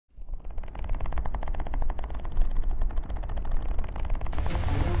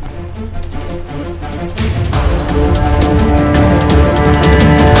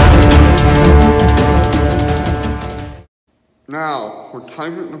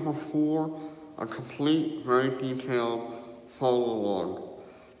Taeqeuk number 4, a complete, very detailed follow along.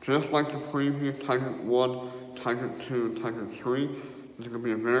 Just like the previous Taeqeuk 1, Taeqeuk 2, and Taeqeuk 3, this is going to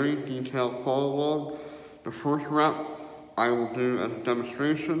be a very detailed follow along. The first rep I will do as a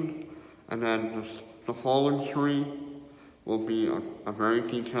demonstration, and then the following 3 will be a very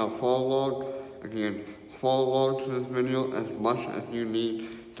detailed follow along. Again, follow along to this video as much as you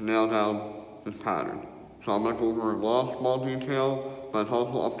need to nail down this pattern. So I'm going to go over a lot of small detail, but it's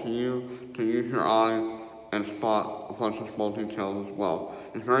also up to you to use your eye and spot a bunch of small details as well.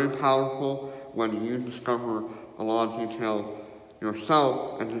 It's very powerful when you discover a lot of detail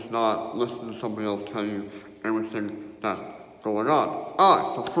yourself and just not listen to somebody else tell you everything that's going on.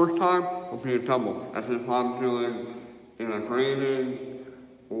 Alright, so first time will be a double, as if I'm doing in a grading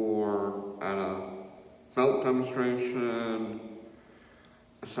or at a belt demonstration,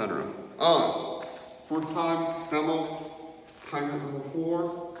 etc. Alright, first time demo, Taeqeuk number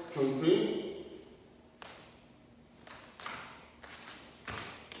 4, Toe B.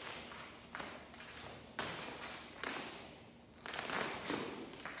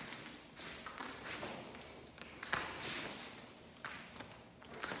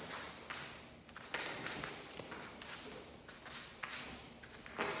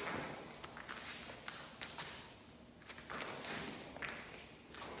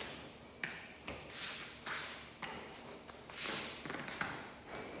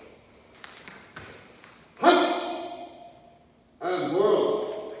 And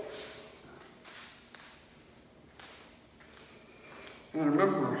whirl. And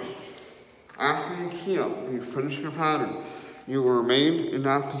remember, after you key up and you finish your pattern, you will remain in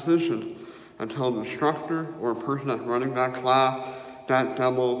that position until the instructor or a person that's running that class, that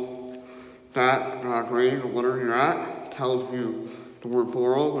demo, that grade or whatever you're at, tells you the word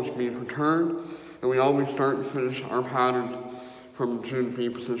whirl, which means return, and we always start and finish our pattern from the 2 to B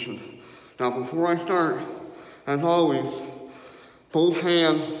position. Now before I start, as always, both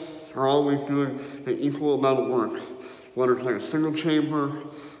hands are always doing an equal amount of work, whether it's like a single chamber,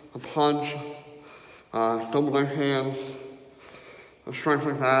 a punch, double knife hands, a strike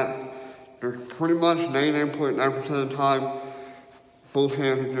like that. They're pretty much 99.9% of the time, both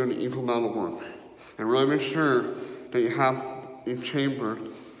hands are doing an equal amount of work. And really make sure that you have each chamber.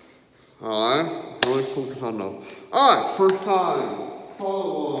 Alright, really focus on those. Alright, first time,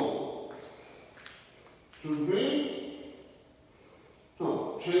 follow along. 2, 3.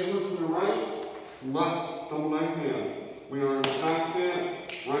 So, chamber to the right, left, double knife hand. We are in the back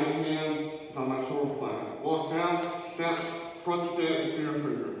stance, right hand is on my shoulder flag. Walk down, step, front stance, finger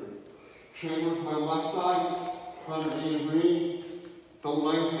finger. Chamber to my left side, 180 degrees,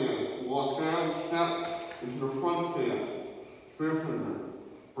 double knife hand. Walk down, step, into the front stance, finger finger.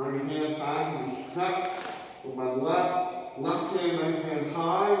 Bring the hand back and step with my left hand, right hand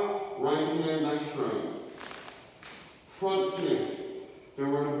high, right hand nice straight. Front stance. Then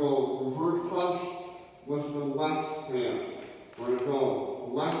we're going to go reverse punch with the left hand. We're going to go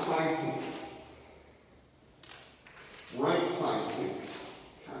left side kick, right side kick.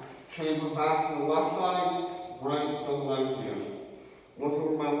 Chamber back to the left side, right to the left hand. Look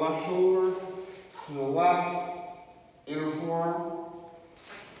over my left shoulder, to the left, inner forearm,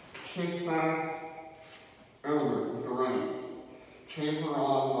 kick back, elbow with the right. Chamber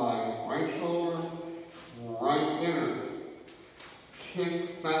on my right shoulder, right inner.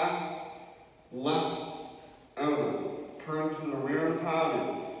 Kick back, left elbow. Turn to the rear of the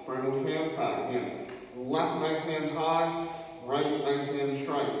pattern. Bring those hands back again. Left right hand high, right right hand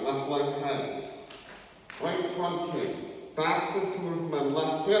strike. Left leg ahead. Right front kick. Back foot towards my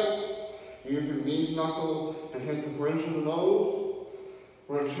left hip. Use your knee knuckle to hit the bridge of the nose.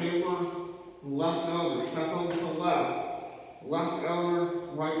 We're going to chamber left elbow. Step over to the left. Left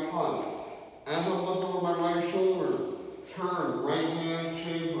elbow, right punch. As I look over my right shoulder, turn, right hand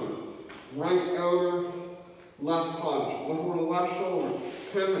chamber, right elbow, left punch. Look over the left shoulder,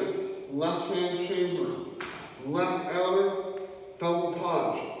 pivot, left hand chamber, left elbow, double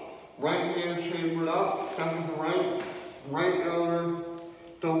punch. Right hand chambered up, step to the right, right elbow,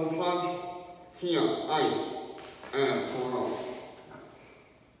 double punch, key up, ice, and pull off.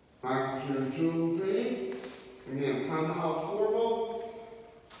 Back to 2, 3. Again, kind of how formal.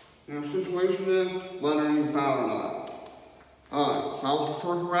 Your situation is whether you foul or not. Alright, that was the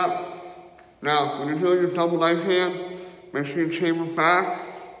first rep. Now, when you're doing your double knife hand, make sure you chamber back.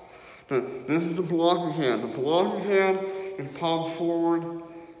 This is the blocking hand. The blocking hand is palm forward,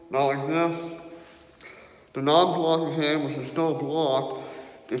 not like this. The non-blocking hand, which is still a block,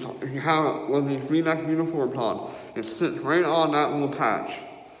 is if you have one of these V-neck uniforms on, it sits right on that little patch.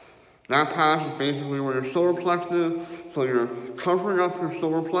 That pass is basically where your solar plex is, so you're covering up your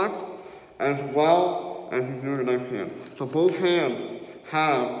solar plex as well as you do your knife hand. So both hands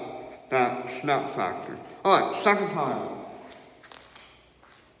have that snap factor. All right, second time.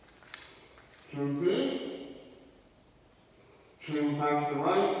 2 feet. Chain pass to the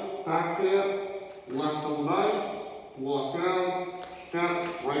right, back step, left on the right, walk down,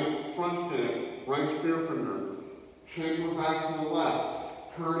 step, right front step, right spear finger. Chain back to the left.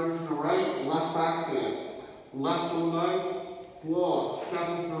 Turn to the right, left back step. Left to the right, walk. Step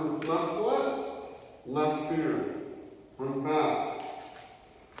into the left foot, left spear. Bring back.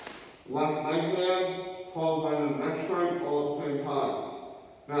 Left leg hand, followed by the next strike all at the same time.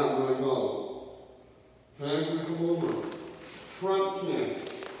 Now, where I go. Hands come over. Front hand,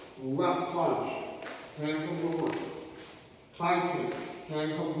 left punch. Hand comes over. Side kick.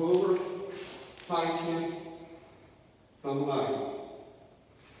 Hand comes over. Side kick. From the leg.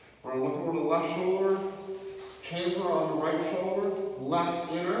 We're going to look over the left shoulder, chamber on the right shoulder,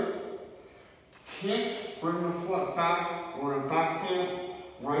 left inner, kick, bring the foot back, or in back stance,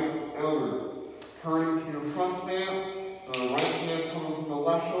 right elbow. Turning to your front stance, the right hand coming from the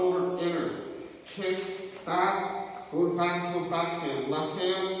left shoulder, inner, kick, back, go back to the back stance, left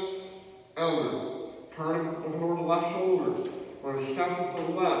hand, elbow. Turning over the left shoulder, or step to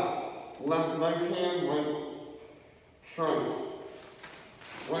the left right hand, right strike.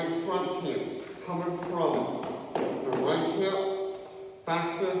 Right front hip, coming from the right hip,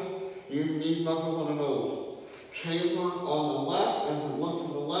 back step, you need nothing on the nose. Chamber on the left, as you look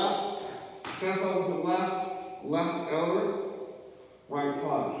to the left, step over to the left elbow, right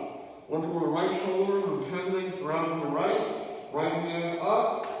punch. Look to the right shoulder, and pending around to the right hand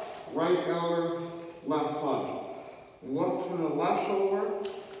up, right elbow, left punch. Look to the left shoulder,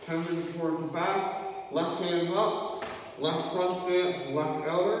 pending towards the back, left hand up, left front stance, left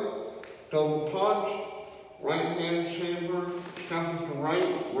elbow, double punch, right hand chamber, step to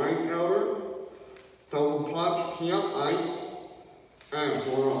right elbow, double punch, see up, and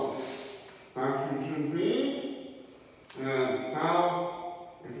go off. Back to 2 feet, and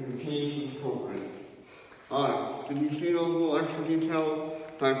foul, if you change the appropriate. Alright, did you see those little extra details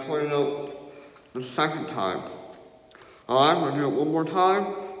that I pointed out the second time? Alright, we're going to do it one more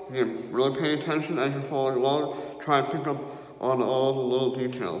time. Again, really pay attention as you're following along. Try and pick up on all the little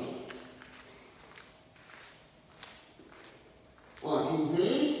details. 1, 2,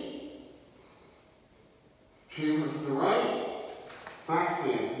 3. Chamber to the right. Back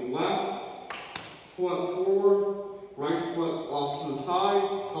stance. Left foot forward. Right foot off to the side.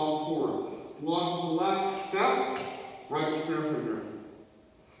 Tall forward. One to the left. Step. Right spear finger.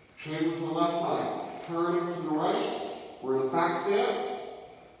 Chamber to the left side. Turning to the right. We're in the back step.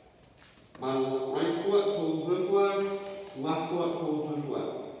 My right foot pulls this way, left foot pulls this way.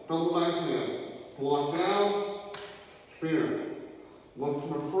 Double knife hand. Pull it down, spear. Look to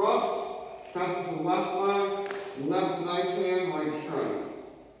the front, step to the left leg, left knife hand, right strike.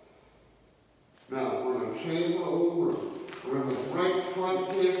 Now we're going to chamber over. We're going to right front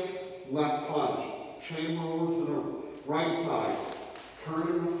kick, left punch. Chamber over to the right side.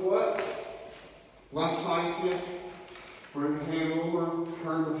 Turning the foot, left side kick, bring the hand over,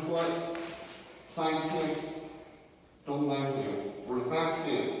 turn the foot. Side kick, double knife hand. We're in back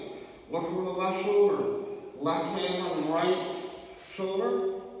stand. Look over the left shoulder. Left hand on the right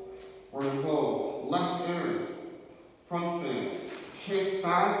shoulder. We're going to go left inner. Front stand. Kick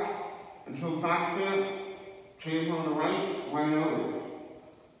back until back stand. Chamber on the right elbow.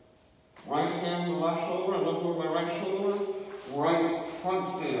 Right hand on the left shoulder. I look over my right shoulder. Right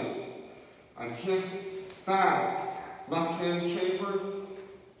front stand. I kick back. Left hand chamber.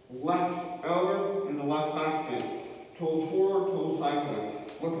 Left elbow in the left back stance. Toe forward, toe sideways.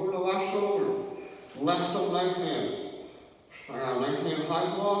 Look over the left shoulder. Left double knife hand. Knife hand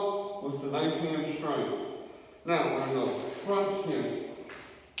high block with the knife hand strike. Now we're going to go front hand.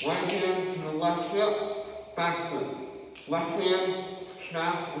 Right hand to the left hip, back foot. Left hand,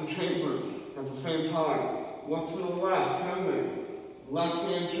 snap and chamber at the same time. Look to the left, pending. Left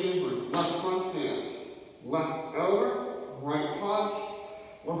hand chamber, left front stand. Left elbow, right punch.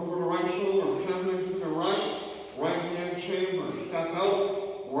 Look over the right shoulder, pending to the right hand chamber, step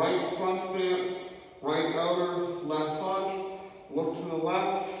out, right front stand, right elbow, left punch. Look to the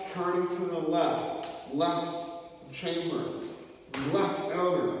left, turning to the left chamber, left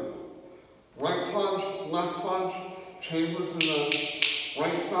elbow, right punch, chamber to the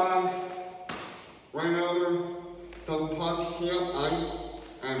right side, right elbow, double punch, see up,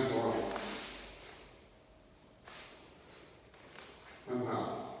 and go. And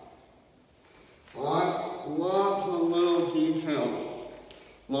out. Lots of little details.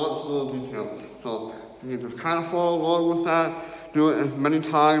 Lots of little can just kind of follow along with that. Do it as many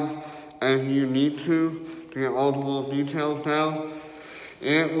times as you need to get all the little details down.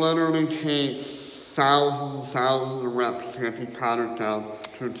 It literally takes thousands and thousands of reps to get these patterns down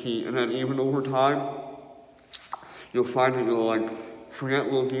to a T. And then even over time, you'll find that you'll like forget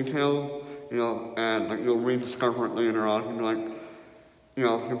little details, and like you'll rediscover it later on. And you're like,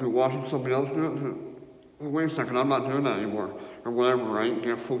 you'll be watching somebody else do it, and wait a second, I'm not doing that anymore, or whatever, right? You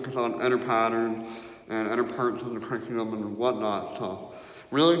get focused on other patterns and other parts of the curriculum and whatnot. So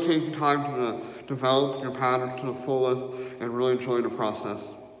really take the time to develop your patterns to the fullest and really enjoy the process.